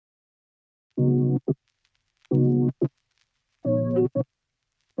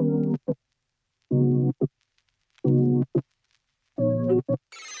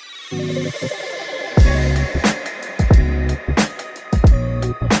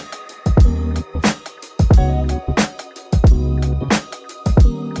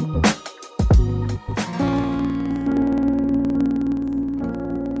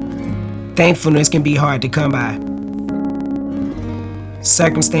Thankfulness can be hard to come by.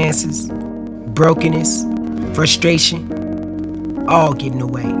 Circumstances, brokenness, frustration, all get in the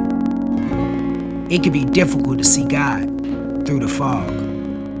way. It can be difficult to see God through the fog.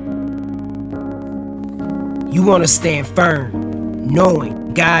 You want to stand firm,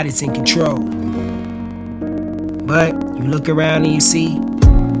 knowing God is in control. But you look around and you see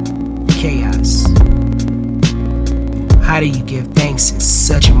chaos. How do you give thanks in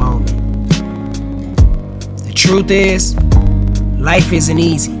such a moment? The truth is, life isn't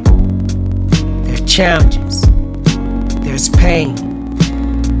easy. There's challenges, there's pain,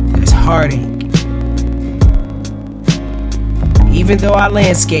 there's heartache. Even though our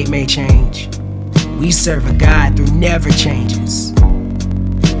landscape may change, we serve a God who never changes.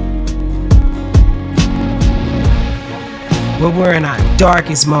 When we're in our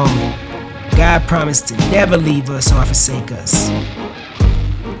darkest moment, God promised to never leave us or forsake us.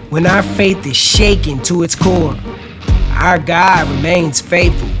 When our faith is shaken to its core, our God remains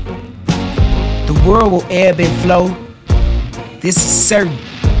faithful. The world will ebb and flow, this is certain.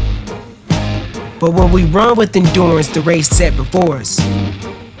 But when we run with endurance the race set before us,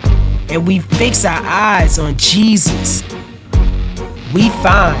 and we fix our eyes on Jesus, we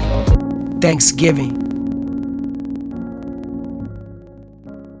find thanksgiving.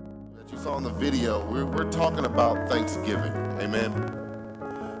 As you saw in the video, we're talking about Thanksgiving, amen?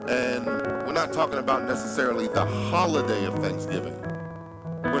 And we're not talking about necessarily the holiday of Thanksgiving.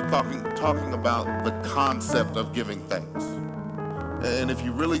 We're talking about the concept of giving thanks. And if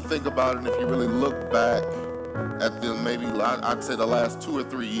you really think about it, and if you really look back at maybe I'd say the last 2 or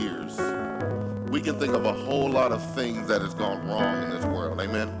 3 years, we can think of a whole lot of things that has gone wrong in this world,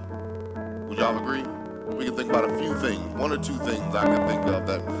 amen? Would y'all agree? We can think about a few things, 1 or 2 things I can think of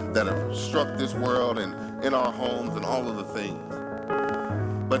that have struck this world and in our homes and all of the things.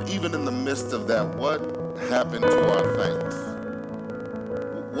 But even in the midst of that, what happened to our thanks?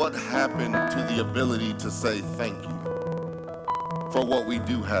 What happened to the ability to say thank you for what we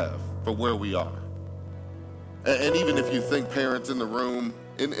do have, for where we are? And even if you think, parents in the room,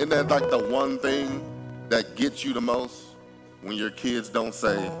 isn't that like the one thing that gets you the most when your kids don't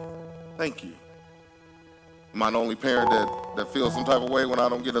say thank you? Am I the only parent that feels some type of way when I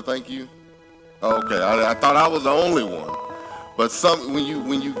don't get a thank you? Okay, I thought I was the only one. But when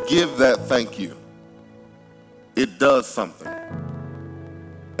you give that thank you, it does something.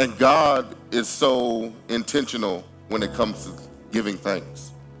 And God is so intentional when it comes to giving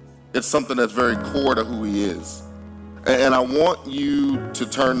thanks. It's something that's very core to who he is. And I want you to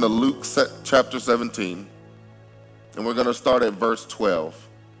turn to Luke chapter 17, and we're going to start at verse 12.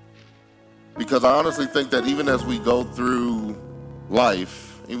 Because I honestly think that even as we go through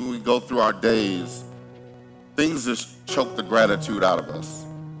life, even we go through our days, things just choke the gratitude out of us,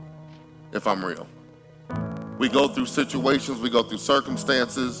 if I'm real. We go through situations, we go through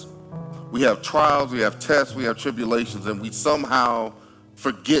circumstances, we have trials, we have tests, we have tribulations, and we somehow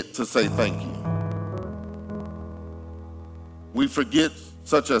forget to say thank you. We forget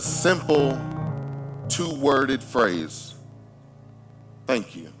such a simple 2-worded phrase,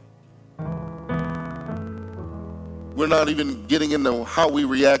 thank you. We're not even getting into how we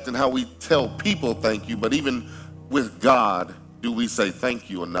react and how we tell people thank you, but even with God, do we say thank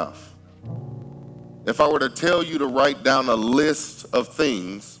you enough? If I were to tell you to write down a list of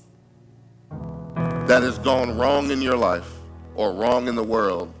things that has gone wrong in your life or wrong in the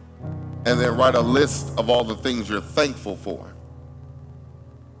world, and then write a list of all the things you're thankful for,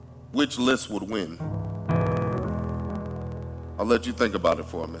 which list would win? I'll let you think about it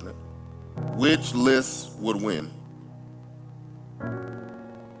for a minute. Which list would win?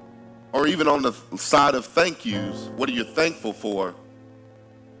 Or even on the side of thank yous, what are you thankful for?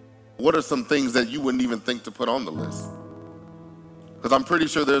 What are some things that you wouldn't even think to put on the list? Because I'm pretty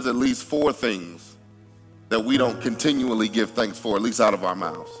sure there's at least 4 things that we don't continually give thanks for, at least out of our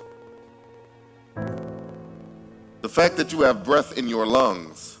mouths. The fact that you have breath in your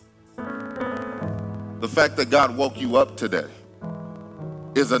lungs, the fact that God woke you up today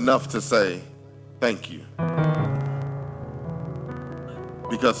is enough to say thank you.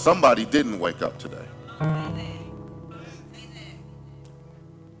 Because somebody didn't wake up today.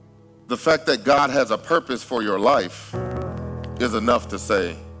 The fact that God has a purpose for your life is enough to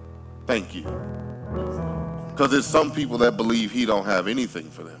say thank you. Because there's some people that believe he don't have anything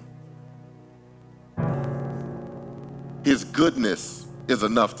for them. His goodness is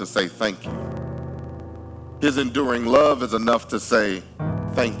enough to say thank you. His enduring love is enough to say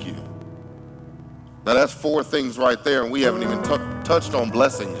thank you. Now that's 4 things right there, and we haven't even touched on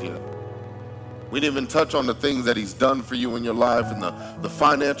blessings yet. We didn't even touch on the things that he's done for you in your life and the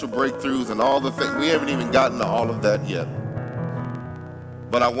financial breakthroughs and all the things. We haven't even gotten to all of that yet.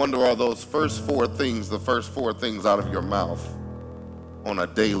 But I wonder, are those first 4 things the first 4 things out of your mouth on a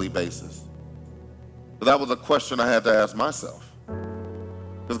daily basis? But that was a question I had to ask myself.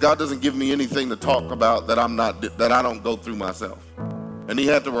 Because God doesn't give me anything to talk about that I don't go through myself. And he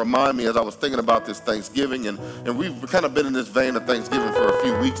had to remind me as I was thinking about this Thanksgiving, and we've kind of been in this vein of Thanksgiving for a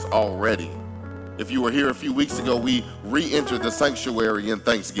few weeks already. If you were here a few weeks ago, we re-entered the sanctuary in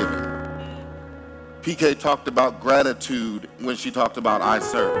Thanksgiving. PK talked about gratitude when she talked about I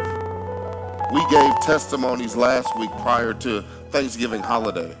serve. We gave testimonies last week prior to Thanksgiving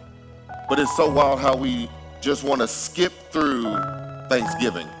holiday. But it's so wild how we just want to skip through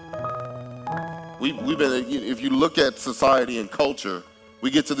Thanksgiving. We've been, if you look at society and culture, we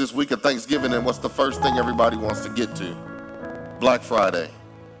get to this week of Thanksgiving, and what's the first thing everybody wants to get to? Black Friday.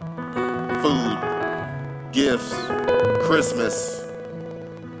 Food, gifts, Christmas.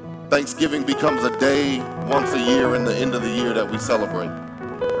 Thanksgiving becomes a day once a year in the end of the year that we celebrate.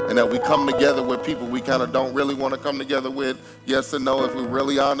 And that we come together with people we kind of don't really want to come together with. Yes and no, if we're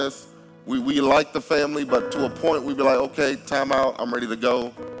really honest. We like the family, but to a point we be like, okay, time out, I'm ready to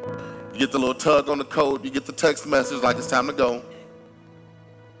go. You get the little tug on the coat, you get the text message like it's time to go.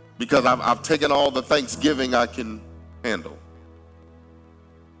 Because I've taken all the Thanksgiving I can handle.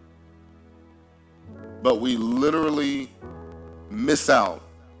 But we literally miss out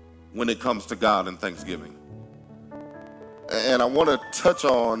when it comes to God and Thanksgiving. And I want to touch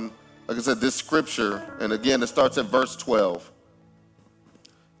on, like I said, this scripture, and again, it starts at verse 12.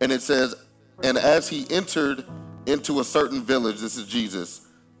 And it says, and as he entered into a certain village, this is Jesus,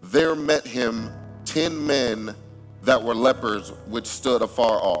 there met him 10 men that were lepers, which stood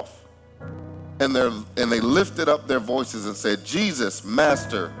afar off. And they lifted up their voices and said, Jesus,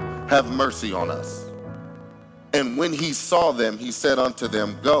 Master, have mercy on us. And when he saw them, he said unto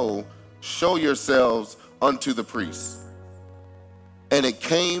them, go, show yourselves unto the priests. And it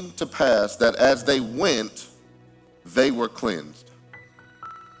came to pass that as they went, they were cleansed.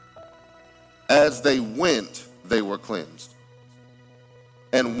 As they went, they were cleansed.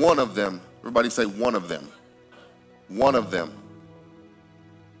 And one of them, everybody say one of them. One of them.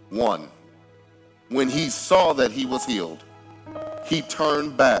 One. When he saw that he was healed, he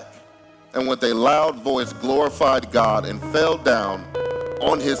turned back and with a loud voice glorified God and fell down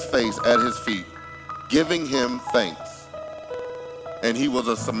on his face at his feet, giving him thanks. And he was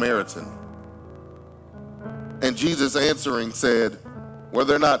a Samaritan. And Jesus answering said, were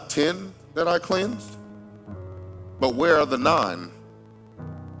there not 10 that I cleansed? But where are the 9?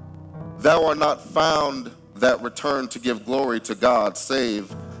 Thou art not found that return to give glory to God,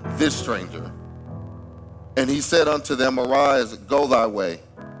 save this stranger. And he said unto them, arise, go thy way.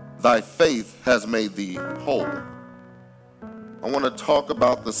 Thy faith has made thee whole. I want to talk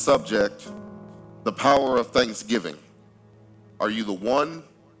about the subject, the power of thanksgiving. Are you the 1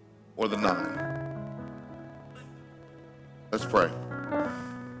 or the 9? Let's pray.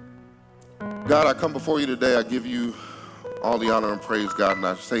 God, I come before you today. I give you all the honor and praise, God, and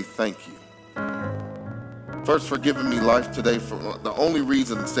I say thank you. First, for giving me life today. For the only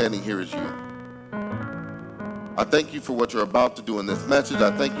reason I'm standing here is you. I thank you for what you're about to do in this message.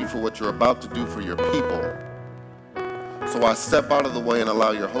 I thank you for what you're about to do for your people. So I step out of the way and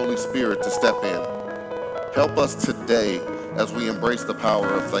allow your Holy Spirit to step in. Help us today as we embrace the power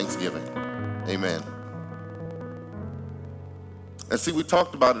of thanksgiving. Amen. And see, we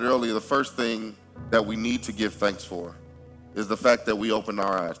talked about it earlier. The first thing that we need to give thanks for is the fact that we opened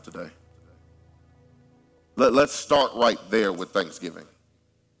our eyes today. Let's start right there with Thanksgiving.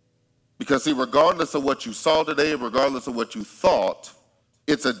 Because see, regardless of what you saw today, regardless of what you thought,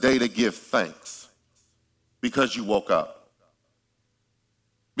 it's a day to give thanks because you woke up.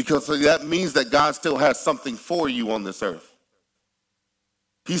 Because that means that God still has something for you on this earth.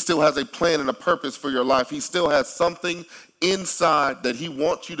 He still has a plan and a purpose for your life. He still has something inside that he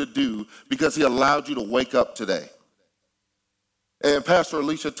wants you to do because he allowed you to wake up today. And Pastor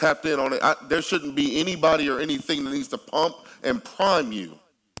Alicia tapped in on it. There shouldn't be anybody or anything that needs to pump and prime you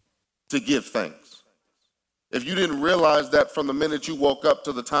to give thanks. If you didn't realize that from the minute you woke up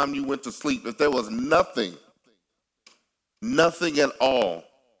to the time you went to sleep, if there was nothing at all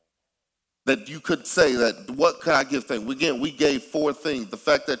that you could say that, what can I give thanks? Again, we gave 4 things. The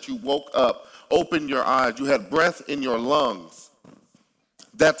fact that you woke up, opened your eyes, you had breath in your lungs.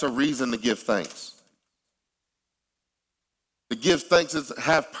 That's a reason to give thanks. To give thanks is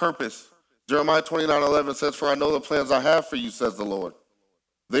have purpose. Jeremiah 29:11 says, "For I know the plans I have for you, says the Lord.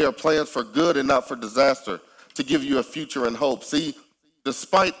 They are plans for good and not for disaster, to give you a future and hope." See,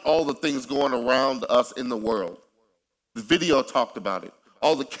 despite all the things going around us in the world, the video talked about it,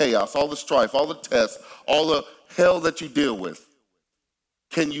 all the chaos, all the strife, all the tests, all the hell that you deal with,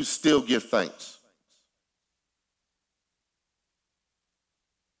 can you still give thanks?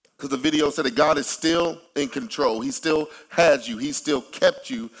 Because the video said that God is still in control. He still has you. He still kept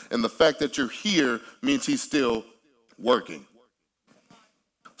you. And the fact that you're here means he's still working.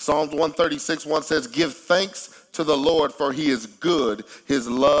 Psalms 136:1 says, "Give thanks to the Lord, for he is good. His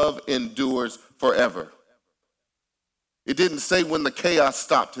love endures forever." It didn't say when the chaos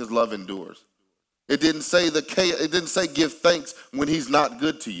stopped, his love endures. It didn't say give thanks when he's not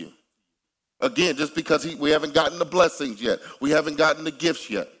good to you. Again, just because we haven't gotten the blessings yet. We haven't gotten the gifts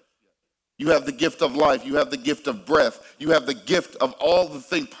yet. You have the gift of life. You have the gift of breath. You have the gift of all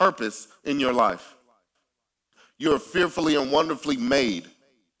the purpose in your life. You're fearfully and wonderfully made.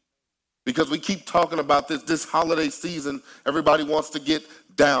 Because we keep talking about this holiday season, everybody wants to get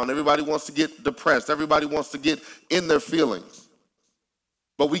down. Everybody wants to get depressed. Everybody wants to get in their feelings.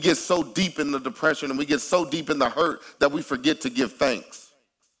 But we get so deep in the depression and we get so deep in the hurt that we forget to give thanks.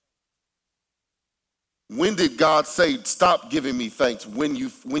 When did God say, stop giving me thanks when you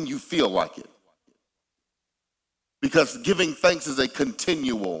feel like it? Because giving thanks is a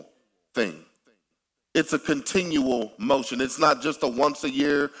continual thing. It's a continual motion. It's not just a once a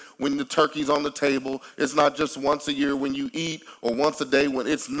year when the turkey's on the table. It's not just once a year when you eat or once a day when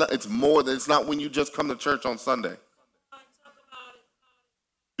it's more than, it's not when you just come to church on Sunday.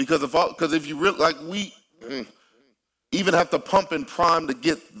 Because if you really, like we even have to pump and prime to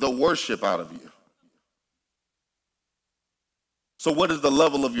get the worship out of you. So what is the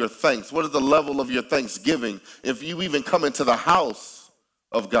level of your thanks? What is the level of your thanksgiving if you even come into the house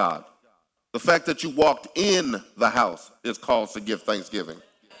of God? The fact that you walked in the house is cause to give thanksgiving.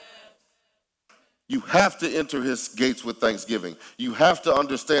 You have to enter his gates with thanksgiving. You have to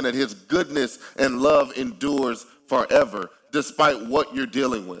understand that his goodness and love endures forever, despite what you're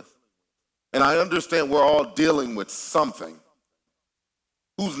dealing with. And I understand we're all dealing with something.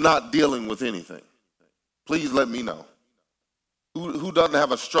 Who's not dealing with anything? Please let me know. Who doesn't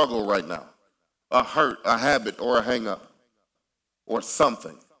have a struggle right now? A hurt, a habit, or a hang-up, or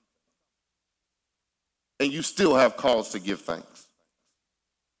something. And you still have cause to give thanks.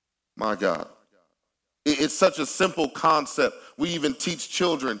 My God. It's such a simple concept. We even teach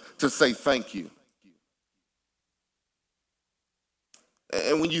children to say thank you.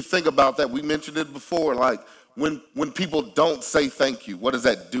 And when you think about that, we mentioned it before, like when people don't say thank you, what does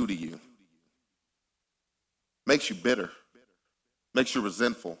that do to you? Makes you bitter. Makes you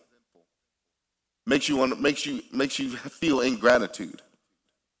resentful. Makes you feel ingratitude.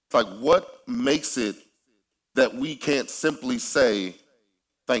 It's like, what makes it that we can't simply say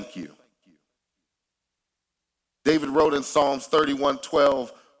thank you? David wrote in Psalms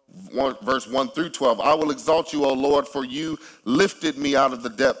 31:12, verse 1 through 12, "I will exalt you, O Lord, for you lifted me out of the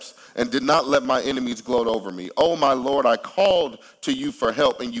depths and did not let my enemies gloat over me. O my Lord, I called to you for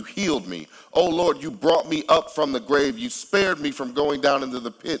help and you healed me. O Lord, you brought me up from the grave. You spared me from going down into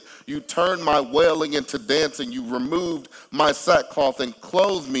the pit. You turned my wailing into dancing. You removed my sackcloth and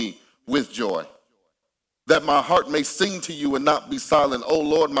clothed me with joy, that my heart may sing to you and not be silent. O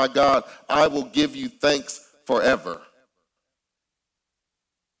Lord, my God, I will give you thanks forever."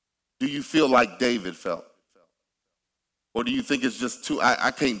 Do you feel like David felt? Or do you think it's just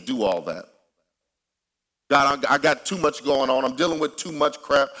I can't do all that? God, I got too much going on. I'm dealing with too much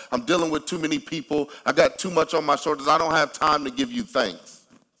crap. I'm dealing with too many people. I got too much on my shoulders. I don't have time to give you thanks.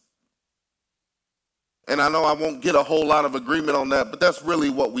 And I know I won't get a whole lot of agreement on that, but that's really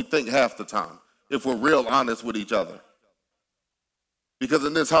what we think half the time, if we're real honest with each other. Because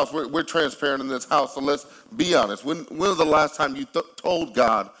in this house, we're transparent in this house, so let's be honest. When was the last time you told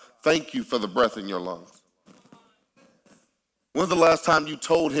God, thank you for the breath in your lungs? When's the last time you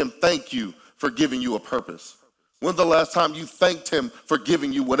told him thank you for giving you a purpose? When's the last time you thanked him for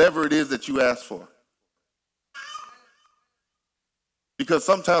giving you whatever it is that you asked for? Because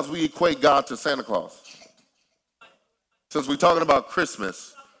sometimes we equate God to Santa Claus. Since we're talking about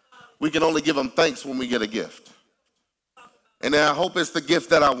Christmas, we can only give him thanks when we get a gift. And I hope it's the gift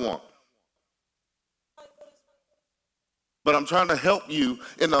that I want. But I'm trying to help you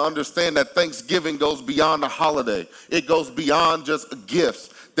in to understand that Thanksgiving goes beyond a holiday. It goes beyond just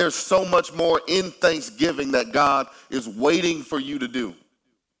gifts. There's so much more in Thanksgiving that God is waiting for you to do.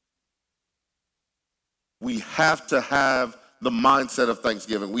 We have to have the mindset of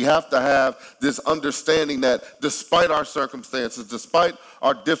Thanksgiving. We have to have this understanding that despite our circumstances, despite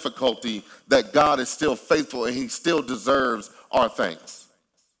our difficulty, that God is still faithful and he still deserves our thanks.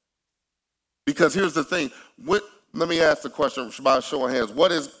 Because here's the thing. Let me ask the question by a show of hands.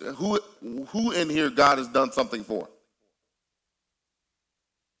 Who in here God has done something for?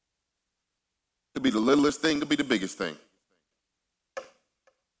 Could be the littlest thing, could be the biggest thing.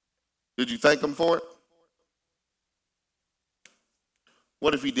 Did you thank him for it?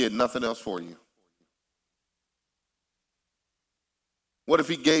 What if he did nothing else for you? What if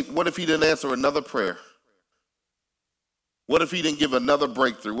he didn't answer another prayer? What if he didn't give another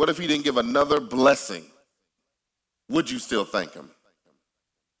breakthrough? What if he didn't give another blessing? Would you still thank him?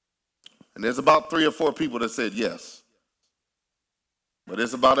 And there's about 3 or 4 people that said yes. But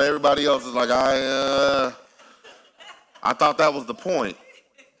it's about everybody else is like, I thought that was the point.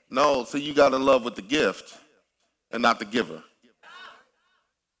 No, so you got in love with the gift and not the giver.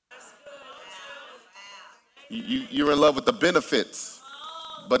 You're in love with the benefits,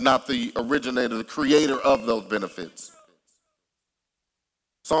 but not the originator, the creator of those benefits.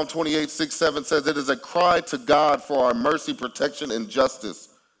 Psalm 28, 6, 7 says, it is a cry to God for our mercy, protection, and justice.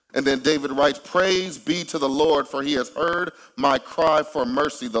 And then David writes, praise be to the Lord, for he has heard my cry for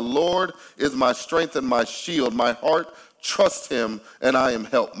mercy. The Lord is my strength and my shield. My heart trusts him, and I am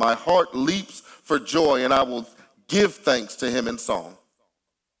helped. My heart leaps for joy, and I will give thanks to him in song.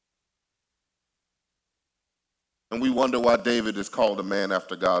 And we wonder why David is called a man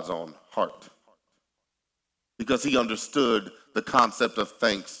after God's own heart. Because he understood the concept of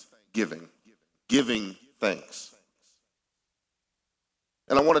thanksgiving, giving thanks.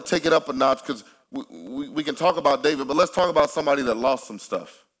 And I want to take it up a notch because we can talk about David, but let's talk about somebody that lost some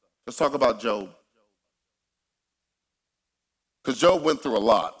stuff. Let's talk about Job. Because Job went through a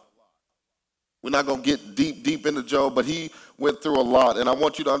lot. We're not going to get deep into Job, but he went through a lot. And I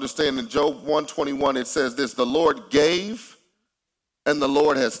want you to understand in Job 1:21, it says this, the Lord gave and the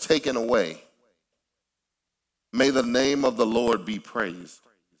Lord has taken away. May the name of the Lord be praised.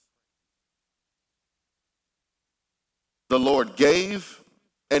 The Lord gave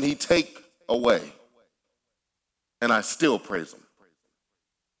and he take away. And I still praise him.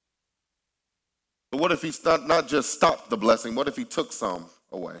 But what if he not just stopped the blessing? What if he took some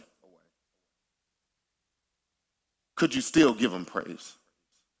away? Could you still give him praise?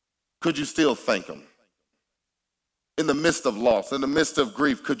 Could you still thank him? In the midst of loss, in the midst of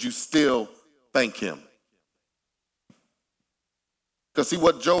grief, could you still thank him? Because see,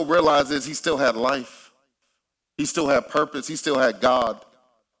 what Job realized is he still had life. He still had purpose. He still had God.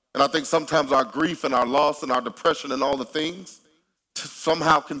 And I think sometimes our grief and our loss and our depression and all the things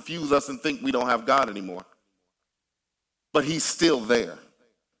somehow confuse us and think we don't have God anymore. But he's still there.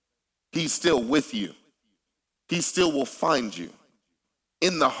 He's still with you. He still will find you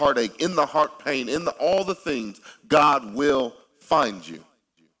in the heartache, in the heart pain, in all the things. God will find you.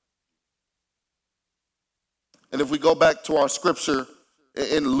 And if we go back to our scripture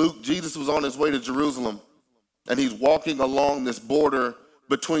in Luke, Jesus was on his way to Jerusalem, and he's walking along this border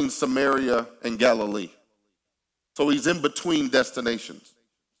between Samaria and Galilee. So he's in between destinations.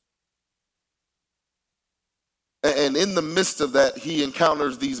 And in the midst of that, he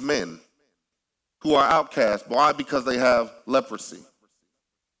encounters these men who are outcast. Why? Because they have leprosy.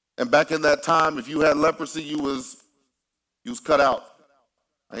 And back in that time, if you had leprosy, you was cut out.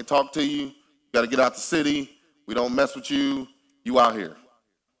 I ain't talk to you. You got to get out the city. We don't mess with you. You out here.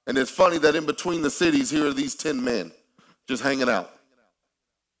 And it's funny that in between the cities, here are these 10 men just hanging out.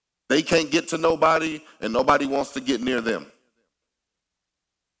 They can't get to nobody, and nobody wants to get near them.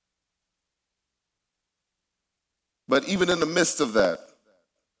 But even in the midst of that,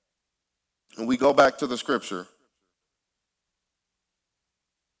 and we go back to the scripture,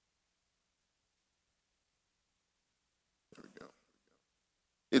 there we go.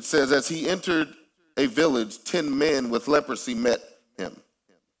 It says, as he entered a village, 10 men with leprosy met him.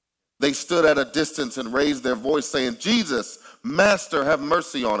 They stood at a distance and raised their voice, saying, Jesus, Master, have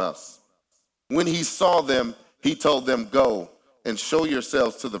mercy on us. When he saw them, he told them, go and show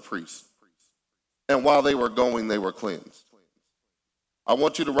yourselves to the priest. And while they were going, they were cleansed. I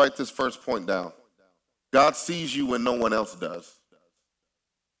want you to write this first point down. God sees you when no one else does.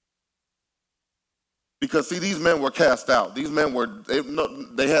 Because see, these men were cast out. These men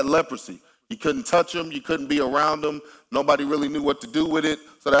they had leprosy. You couldn't touch them. You couldn't be around them. Nobody really knew what to do with it.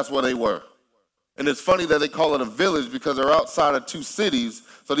 So that's where they were. And it's funny that they call it a village because they're outside of two cities.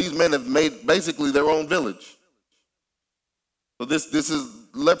 So these men have made basically their own village. So this is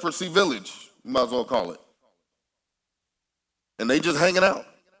leprosy village, you might as well call it. And they just hanging out.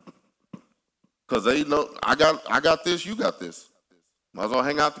 Because they know I got this, you got this. Might as well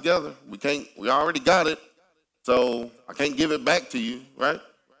hang out together. We already got it. So I can't give it back to you, right?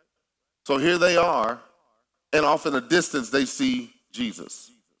 So here they are, and off in the distance they see Jesus.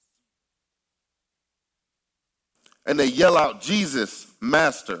 And they yell out, Jesus,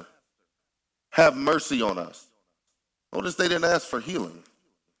 Master, have mercy on us. Notice they didn't ask for healing.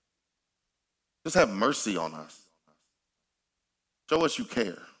 Just have mercy on us. Show us you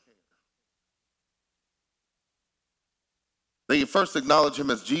care. They first acknowledge him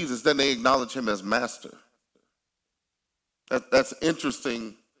as Jesus, then they acknowledge him as Master. That's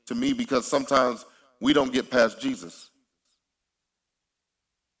interesting to me because sometimes we don't get past Jesus.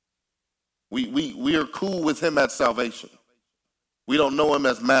 We are cool with him at salvation. We don't know him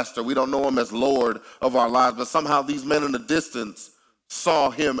as Master. We don't know him as Lord of our lives. But somehow these men in the distance saw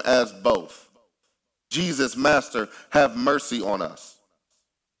him as both. Jesus, Master, have mercy on us.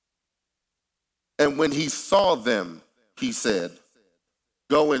 And when he saw them, he said,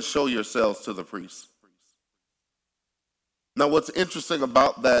 go and show yourselves to the priest. Now, what's interesting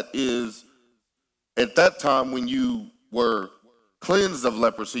about that is at that time when you were cleansed of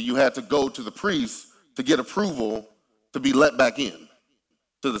leprosy, you had to go to the priest to get approval to be let back in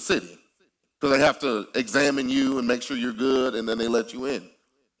to the city. Because they have to examine you and make sure you're good, and then they let you in.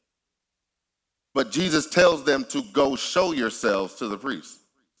 But Jesus tells them to go show yourselves to the priest.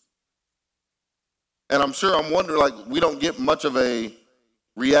 And I'm wondering, like, we don't get much of a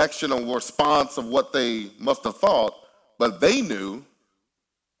reaction or response of what they must have thought, but they knew,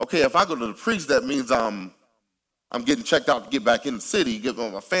 okay, if I go to the priest, that means I'm getting checked out to get back in the city, get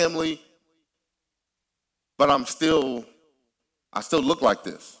with my family, but I still look like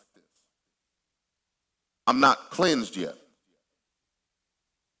this. I'm not cleansed yet.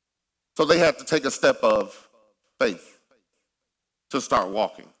 So they had to take a step of faith to start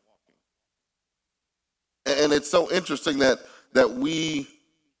walking. And it's so interesting that we,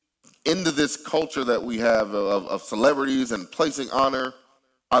 into this culture that we have of celebrities and placing honor,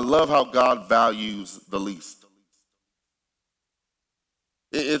 I love how God values the least.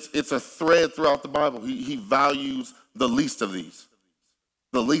 It's a thread throughout the Bible. He values the least of these,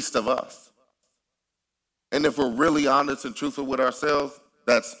 the least of us. And if we're really honest and truthful with ourselves,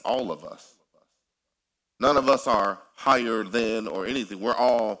 that's all of us. None of us are higher than or anything. We're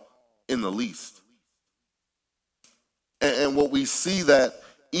all in the least. And what we see that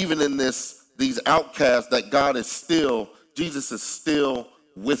even in these outcasts, that Jesus is still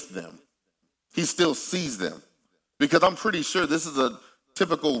with them. He still sees them. Because I'm pretty sure this is a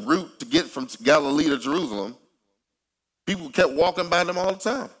typical route to get from Galilee to Jerusalem. People kept walking by them all the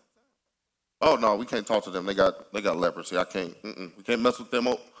time. Oh no, we can't talk to them. They got leprosy. I can't. We can't mess with them.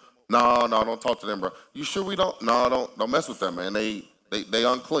 Oh, no, don't talk to them, bro. You sure we don't? No, don't mess with them, man. They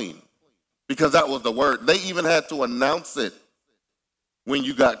unclean. Because that was the word. They even had to announce it when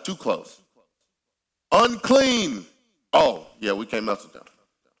you got too close. Unclean. Oh, yeah, we can't mess with them.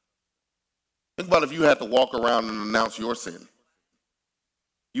 Think about if you had to walk around and announce your sin.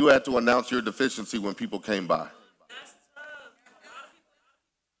 You had to announce your deficiency when people came by.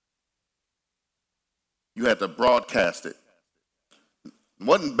 You had to broadcast it. It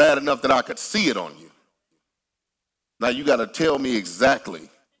wasn't bad enough that I could see it on you. Now you got to tell me exactly.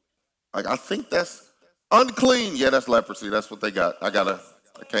 Like, I think that's unclean. Yeah, that's leprosy. That's what they got. I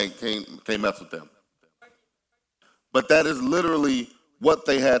can't mess with them. But that is literally what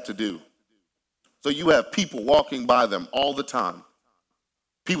they had to do. So you have people walking by them all the time.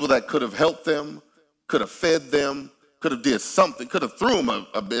 People that could have helped them, could have fed them, could have did something, could have threw them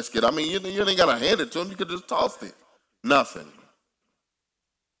a biscuit. I mean, you ain't got to hand it to them. You could just tossed it. Nothing.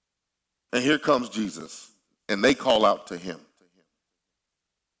 And here comes Jesus, and they call out to him.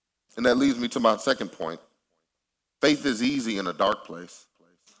 And that leads me to my second point. Faith is easy in a dark place.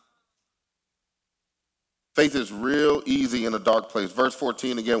 Faith is real easy in a dark place. Verse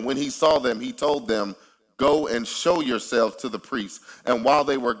 14 again, when he saw them, he told them, go and show yourselves to the priest. And while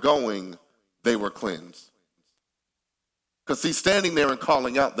they were going, they were cleansed. Because see, standing there and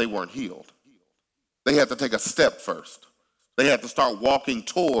calling out, they weren't healed. They had to take a step first. They had to start walking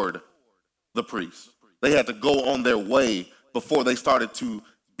toward the priest. They had to go on their way before they started to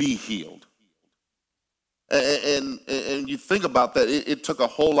be healed. And you think about that, it took a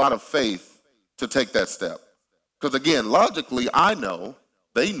whole lot of faith to take that step. Because again, logically, I know,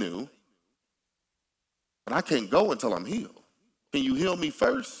 they knew, but I can't go until I'm healed. Can you heal me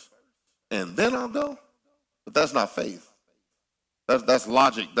first? and then I'll go. But that's not faith. That's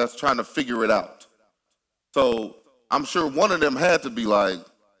logic. That's trying to figure it out. So I'm sure one of them had to be like,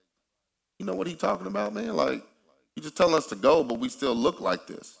 you know what he talking about, man? Like, he just telling us to go, but we still look like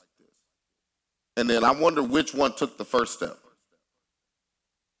this. And then I wonder which one took the first step.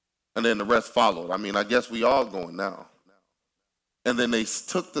 And then the rest followed. I mean, I guess we all going now. And then they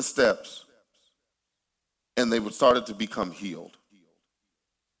took the steps and they started to become healed.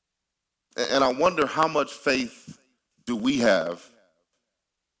 And I wonder how much faith do we have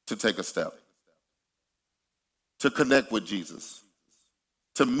to take a step, to connect with Jesus,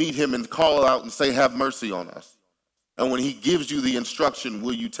 to meet him and call out and say, have mercy on us. And when he gives you the instruction,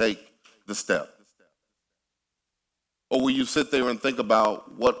 will you take the step? Or will you sit there and think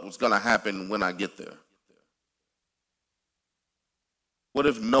about what was going to happen when I get there? What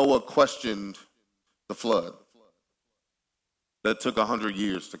if Noah questioned the flood that took 100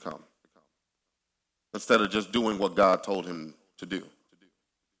 years to come instead of just doing what God told him to do?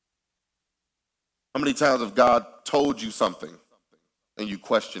 How many times have God told you something and you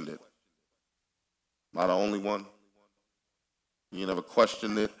questioned it? Am I the only one? You never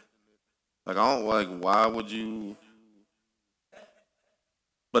questioned it? Like, I don't like, why would you?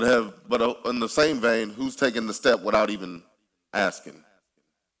 But in the same vein, who's taking the step without even asking?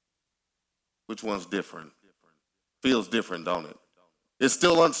 Which one's different? Feels different, don't it? It's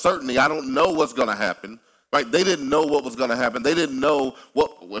still uncertainty. I don't know what's going to happen. Right? They didn't know what was going to happen. They didn't know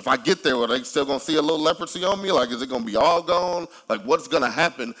what if I get there, are they still going to see a little leprosy on me? Like, is it going to be all gone? Like, what's going to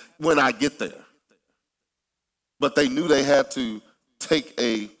happen when I get there? But they knew they had to take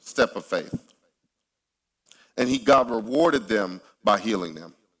a step of faith. And God rewarded them by healing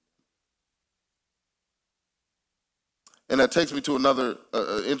them. And that takes me to another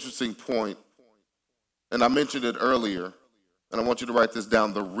interesting point. And I mentioned it earlier, and I want you to write this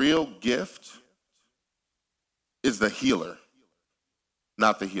down. The real gift is the healer,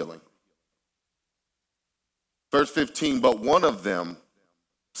 not the healing. Verse 15, but one of them,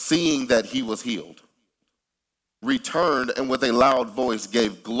 seeing that he was healed, returned and with a loud voice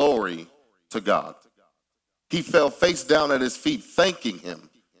gave glory to God. He fell face down at his feet, thanking him,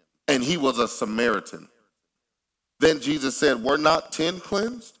 and he was a Samaritan. Then Jesus said, were not 10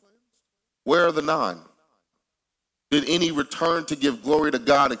 cleansed? Where are the 9? Did any return to give glory to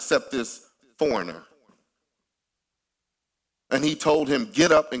God except this foreigner? And he told him,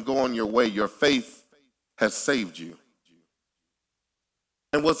 get up and go on your way. Your faith has saved you.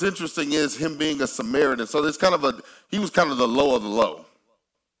 And what's interesting is him being a Samaritan. So he was kind of the low of the low.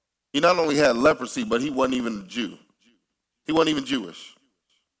 He not only had leprosy, but he wasn't even a Jew. He wasn't even Jewish.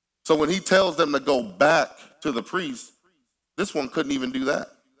 So when he tells them to go back to the priest, this one couldn't even do that.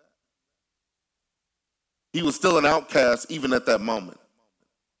 He was still an outcast even at that moment.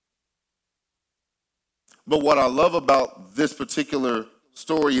 But what I love about this particular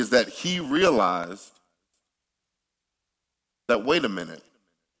story is that he realized that, wait a minute,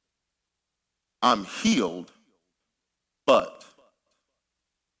 I'm healed, but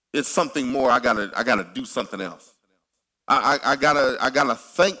it's something more. I gotta do something else. I gotta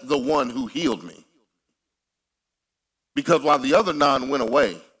thank the one who healed me. Because while the other 9 went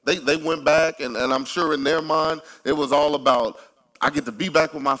away, they went back, and I'm sure in their mind it was all about, I get to be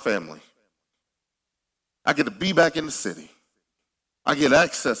back with my family. I get to be back in the city. I get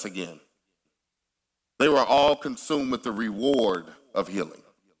access again. They were all consumed with the reward of healing.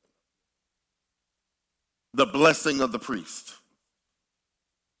 The blessing of the priest.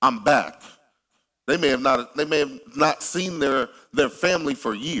 I'm back. They may have not seen their family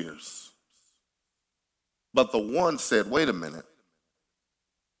for years. But the one said, wait a minute.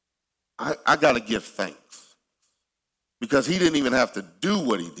 I got to give thanks. Because he didn't even have to do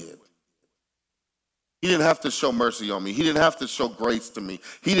what he did. He didn't have to show mercy on me. He didn't have to show grace to me.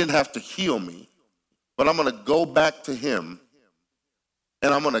 He didn't have to heal me. But I'm going to go back to him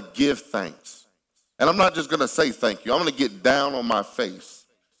and I'm going to give thanks. And I'm not just going to say thank you. I'm going to get down on my face.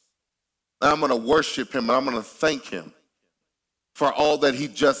 And I'm going to worship him and I'm going to thank him for all that he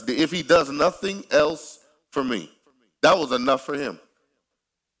just did. If he does nothing else for me, that was enough for him.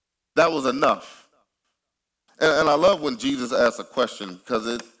 That was enough. And I love when Jesus asks a question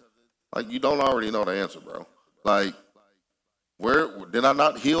because like you don't already know the answer, bro. Like, where did I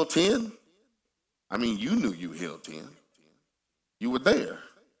not heal 10? I mean, you knew you healed 10. You were there,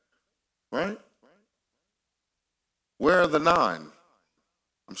 right? Where are the 9?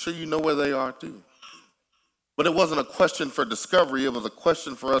 I'm sure you know where they are too. But it wasn't a question for discovery. It was a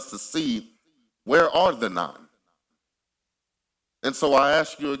question for us to see, where are the 9? And so I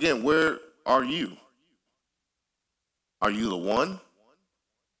ask you again, where are you? Are you the one?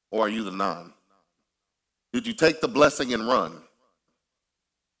 or are you the 9? Did you take the blessing and run?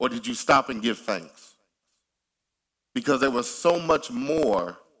 Or did you stop and give thanks? Because there was so much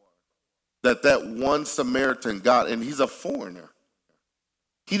more that one Samaritan got, and he's a foreigner.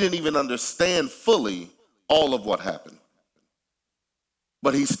 He didn't even understand fully all of what happened.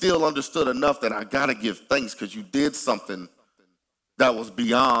 But he still understood enough that I got to give thanks because you did something that was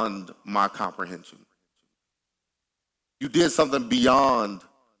beyond my comprehension. You did something beyond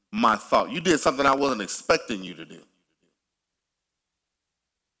my thought. You did something I wasn't expecting you to do.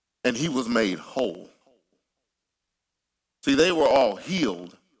 And he was made whole. See, they were all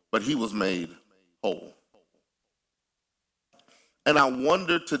healed, but he was made whole. And I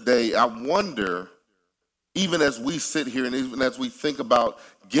wonder today, even as we sit here and even as we think about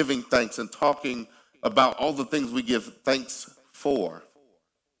giving thanks and talking about all the things we give thanks for,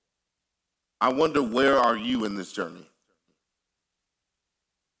 I wonder, where are you in this journey?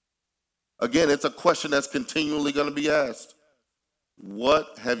 Again, it's a question that's continually going to be asked.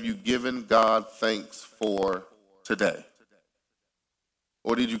 What have you given God thanks for today?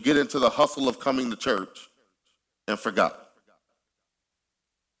 Or did you get into the hustle of coming to church and forgot?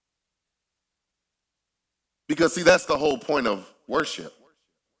 Because, see, that's the whole point of worship.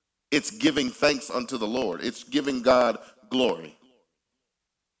 It's giving thanks unto the Lord. It's giving God glory.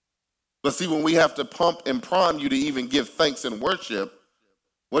 But see, when we have to pump and prime you to even give thanks in worship,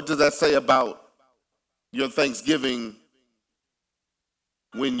 what does that say about your thanksgiving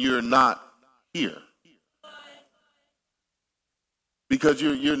when you're not here? Because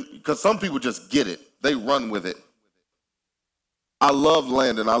because some people just get it. They run with it. I love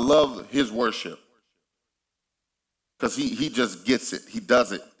Landon. I love his worship. Because he just gets it. He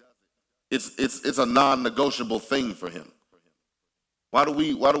does it. It's a non-negotiable thing for him. Why do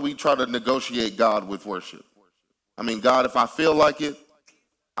we try to negotiate God with worship? I mean, God, if I feel like it,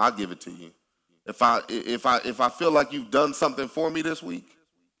 I'll give it to you. If I feel like you've done something for me this week,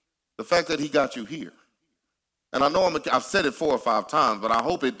 the fact that he got you here. And I know I've said it 4 or 5 times, but I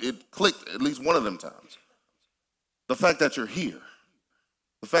hope it clicked at least one of them times. The fact that you're here,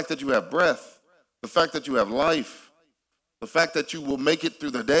 the fact that you have breath, the fact that you have life, the fact that you will make it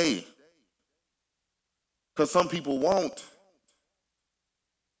through the day. Because some people won't.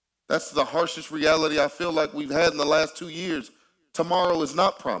 That's the harshest reality I feel like we've had in the last 2 years. Tomorrow is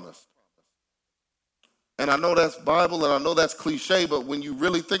not promised. And I know that's Bible and I know that's cliche, but when you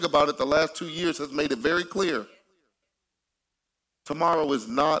really think about it, the last 2 years has made it very clear. Tomorrow is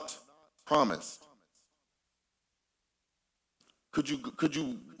not promised. Could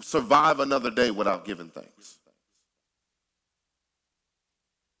you survive another day without giving thanks?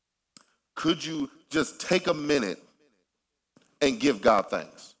 Could you just take a minute and give God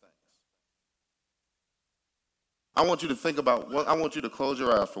thanks? I want you to think about I want you to close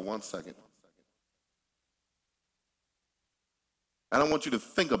your eyes for 1 second. And I want you to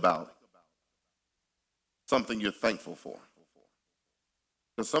think about something you're thankful for.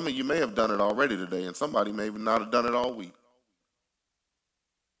 Because some of you may have done it already today, and somebody may not have done it all week.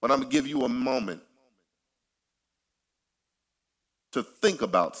 But I'm going to give you a moment to think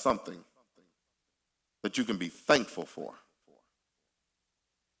about something that you can be thankful for.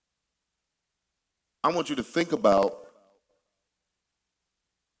 I want you to think about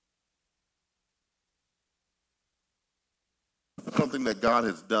something that God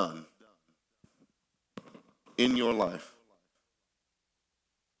has done in your life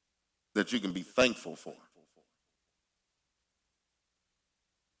that you can be thankful for.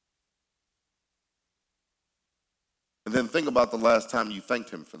 And then think about the last time you thanked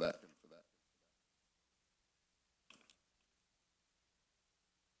him for that.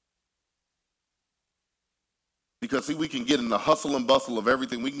 Because, see, we can get in the hustle and bustle of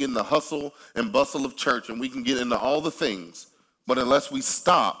everything. We can get in the hustle and bustle of church, and we can get into all the things. But unless we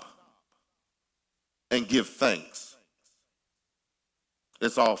stop and give thanks,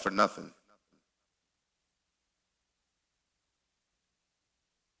 it's all for nothing.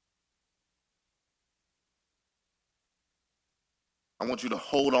 I want you to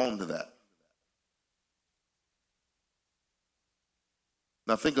hold on to that.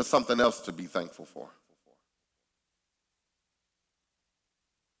 Now think of something else to be thankful for.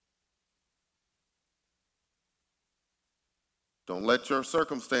 Don't let your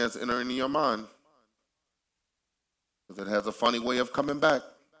circumstance enter into your mind, because it has a funny way of coming back.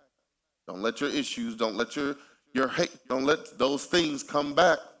 Don't let your issues, don't let your hate, don't let those things come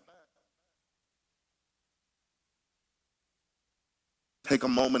back. Take a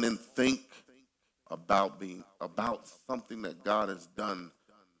moment and think about something that God has done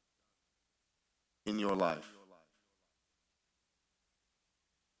in your life.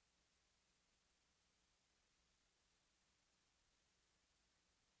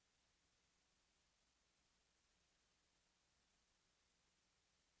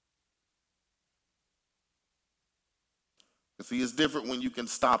 See, it's different when you can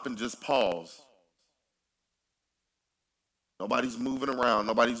stop and just pause. Nobody's moving around.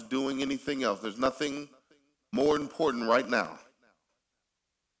 Nobody's doing anything else. There's nothing more important right now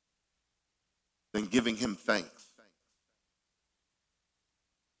than giving him thanks.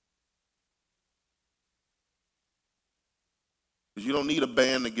 Because you don't need a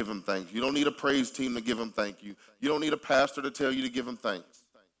band to give him thanks. You don't need a praise team to give him thank you. You don't need a pastor to tell you to give him thanks.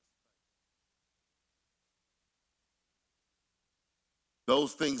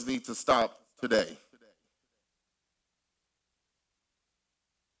 Those things need to stop today.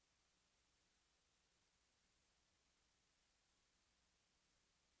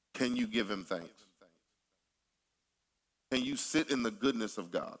 Can you give him thanks? Can you sit in the goodness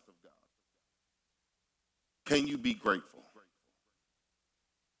of God? Can you be grateful?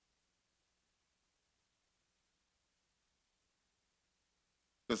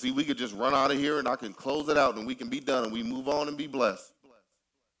 Because see, we could just run out of here and I can close it out and we can be done and we move on and be blessed.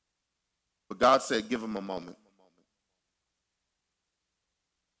 But God said, give him a moment.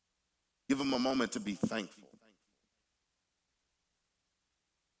 Give him a moment to be thankful.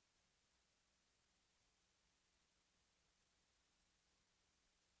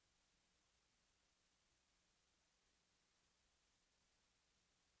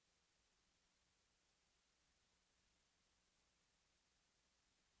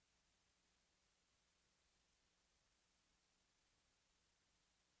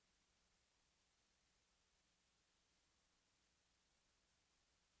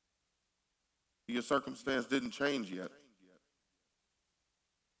 Your circumstance didn't change yet.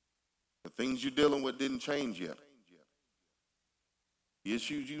 The things you're dealing with didn't change yet. The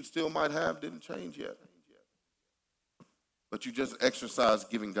issues you still might have didn't change yet. But you just exercise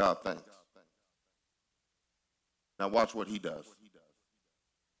giving God thanks. Now watch what he does.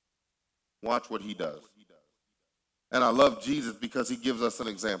 Watch what he does. And I love Jesus because he gives us an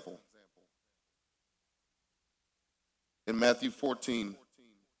example. In Matthew 14,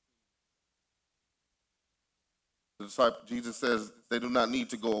 Jesus says, they do not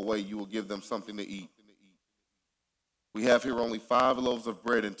need to go away. You will give them something to eat. We have here only 5 loaves of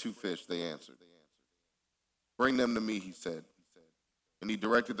bread and 2 fish, they answered. Bring them to me, he said. And he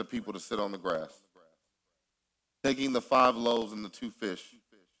directed the people to sit on the grass. Taking the 5 loaves and the 2 fish,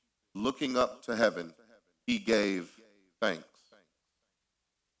 looking up to heaven, he gave thanks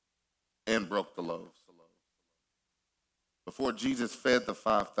and broke the loaves. Before Jesus fed the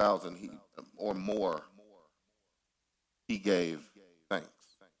 5,000 or more, he gave thanks.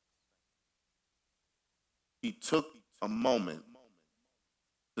 He took a moment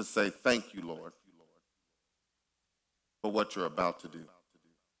to say, thank you, Lord, for what you're about to do.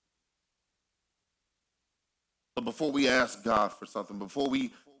 So before we ask God for something, before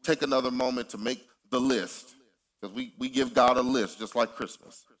we take another moment to make the list, because we give God a list just like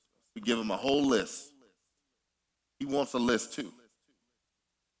Christmas. We give him a whole list. He wants a list too.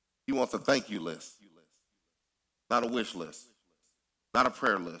 He wants a thank you list. Not a wish list, not a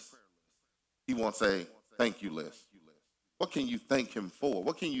prayer list. He wants a thank you list. What can you thank him for?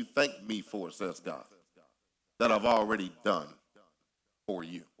 What can you thank me for, says God, that I've already done for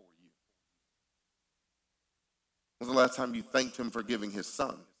you? When's the last time you thanked him for giving his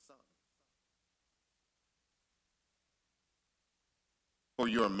son? For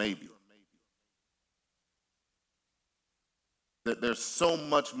your maybe. There's so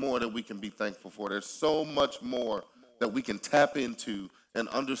much more that we can be thankful for. There's so much more that we can tap into and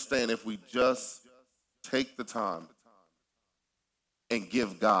understand if we just take the time and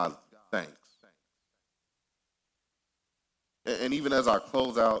give God thanks. And even as I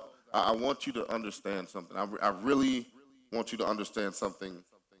close out, I want you to understand something. I really want you to understand something,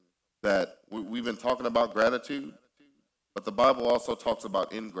 that we've been talking about gratitude, but the Bible also talks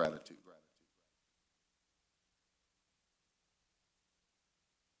about ingratitude.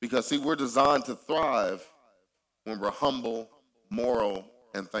 Because, see, we're designed to thrive when we're humble, moral,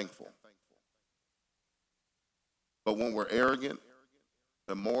 and thankful. But when we're arrogant,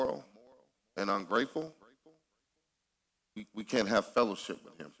 immoral, and ungrateful, we can't have fellowship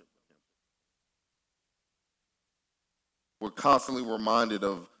with him. We're constantly reminded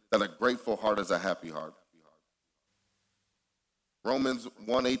of that a grateful heart is a happy heart. Romans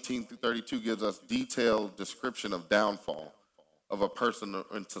 1:18-32 gives us detailed description of downfall of a person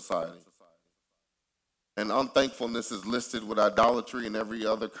in society. And unthankfulness is listed with idolatry and every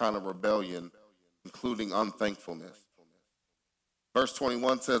other kind of rebellion, including unthankfulness. Verse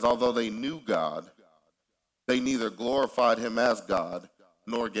 21 says, although they knew God, they neither glorified him as God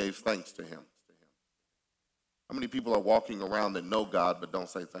nor gave thanks to him. How many people are walking around that know God but don't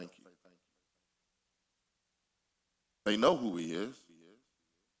say thank you? They know who he is,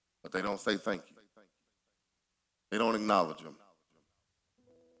 but they don't say thank you. They don't acknowledge him.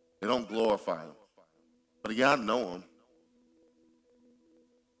 They don't glorify him. But yeah, I know him.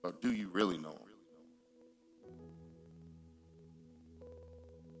 But do you really know him?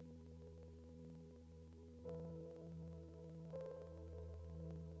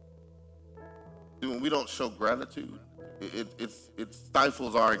 See, when we don't show gratitude, it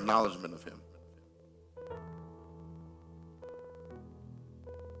stifles our acknowledgement of him.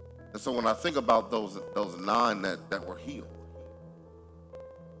 And so when I think about those 9 that were healed,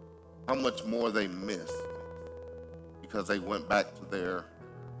 how much more they missed because they went back to their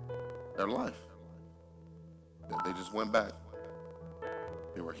life. They just went back.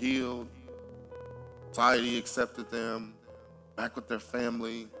 They were healed. Society accepted them. Back with their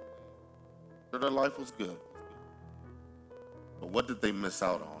family. So their life was good. But what did they miss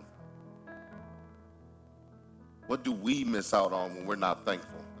out on? What do we miss out on when we're not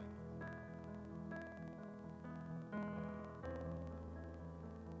thankful?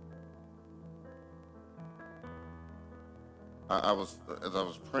 As I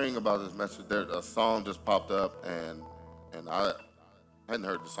was praying about this message, there a song just popped up, and I hadn't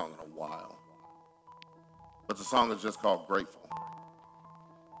heard the song in a while. But the song is just called Grateful.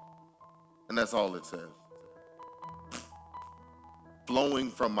 And that's all it says.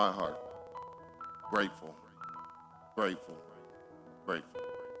 Flowing from my heart. Grateful. Grateful. Grateful.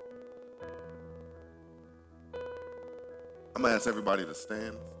 I'm gonna ask everybody to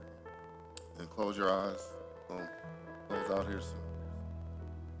stand and close your eyes. Close out here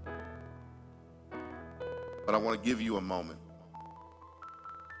soon. But I want to give you a moment.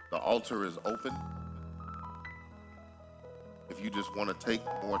 The altar is open. If you just want to take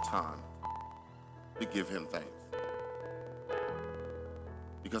more time to give him thanks.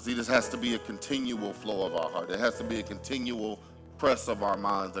 Because see, this has to be a continual flow of our heart. It has to be a continual press of our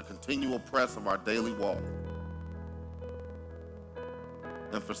minds, a continual press of our daily walk.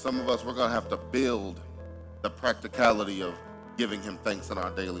 And for some of us, we're going to have to build the practicality of giving him thanks in our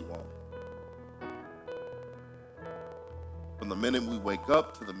daily walk. From the minute we wake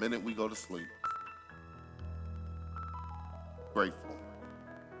up to the minute we go to sleep. Grateful.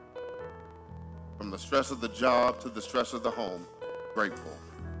 From the stress of the job to the stress of the home, grateful.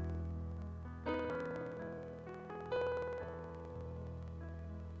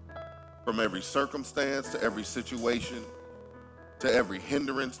 From every circumstance to every situation, to every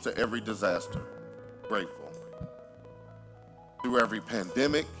hindrance, to every disaster, grateful. Through every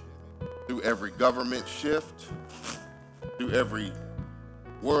pandemic, through every government shift, through every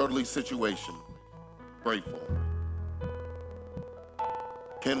worldly situation, grateful.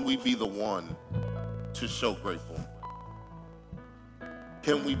 Can we be the one to show grateful?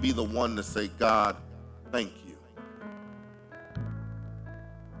 Can we be the one to say, God, thank you?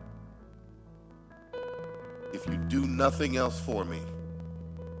 If you do nothing else for me,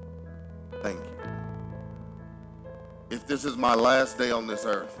 thank you. If this is my last day on this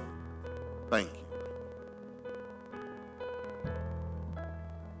earth, thank you.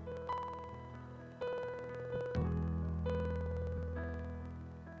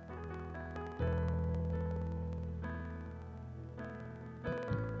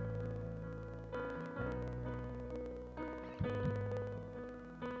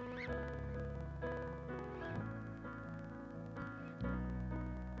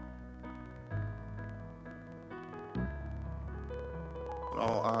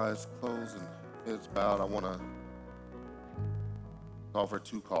 All eyes closed and heads bowed, I want to offer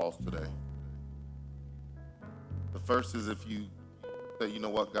 2 calls today. The first is if you say, you know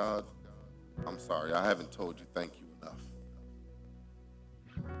what, God, I'm sorry, I haven't told you thank you enough.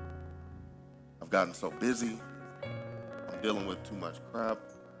 I've gotten so busy, I'm dealing with too much crap,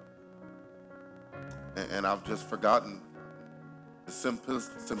 and I've just forgotten the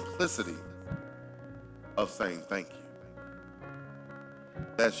simplicity of saying thank you.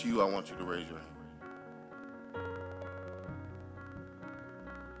 That's you, I want you to raise your hand.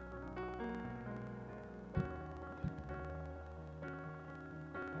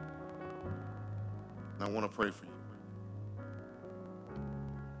 And I want to pray for you.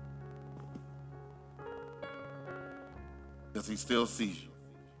 Because he still sees you.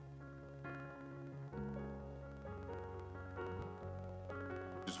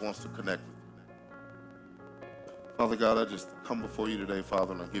 Just wants to connect with you. Father God, I just come before you today,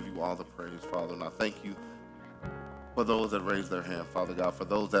 Father, and I give you all the praise, Father. And I thank you for those that raised their hand, Father God, for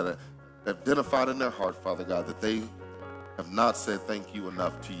those that have identified in their heart, Father God, that they have not said thank you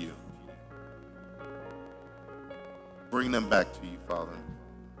enough to you. Bring them back to you, Father.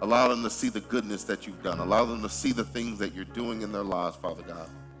 Allow them to see the goodness that you've done. Allow them to see the things that you're doing in their lives, Father God.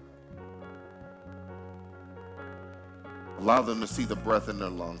 Allow them to see the breath in their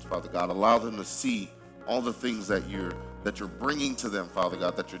lungs, Father God. Allow them to see all the things that you're bringing to them, Father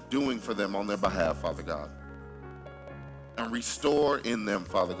God, that you're doing for them on their behalf, Father God. And restore in them,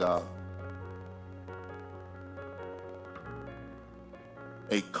 Father God,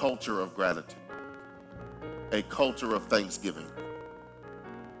 a culture of gratitude, a culture of thanksgiving.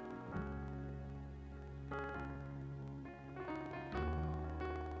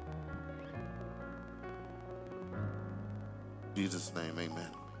 In Jesus' name, amen.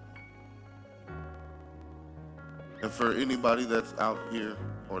 And for anybody that's out here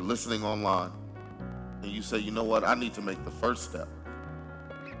or listening online, and you say, you know what, I need to make the first step.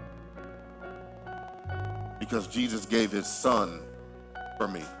 Because Jesus gave his son for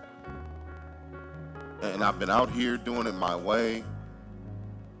me. And I've been out here doing it my way.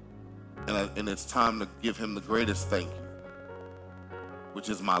 And it's time to give him the greatest thank you, which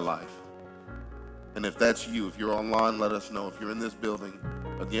is my life. And if that's you, if you're online, let us know. If you're in this building,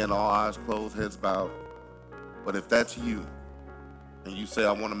 again, all eyes closed, heads bowed. But if that's you, and you say,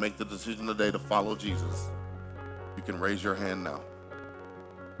 I want to make the decision today to follow Jesus, you can raise your hand now.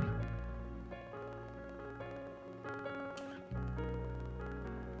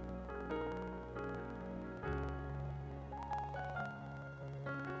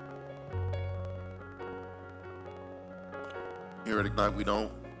 Here at Ignite, we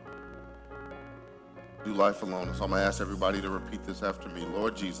don't do life alone. So I'm going to ask everybody to repeat this after me.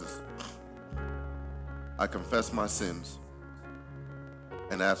 Lord Jesus, I confess my sins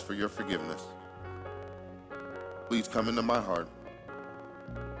and ask for your forgiveness. Please come into my heart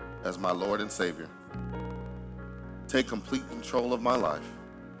as my Lord and Savior. Take complete control of my life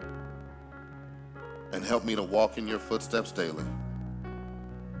and help me to walk in your footsteps daily.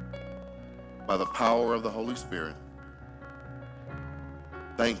 By the power of the Holy Spirit,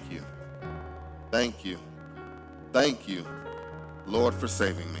 thank you, thank you, thank you, Lord, for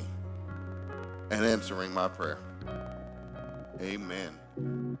saving me and answering my prayer. Amen.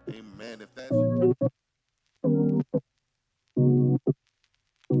 Amen. If that's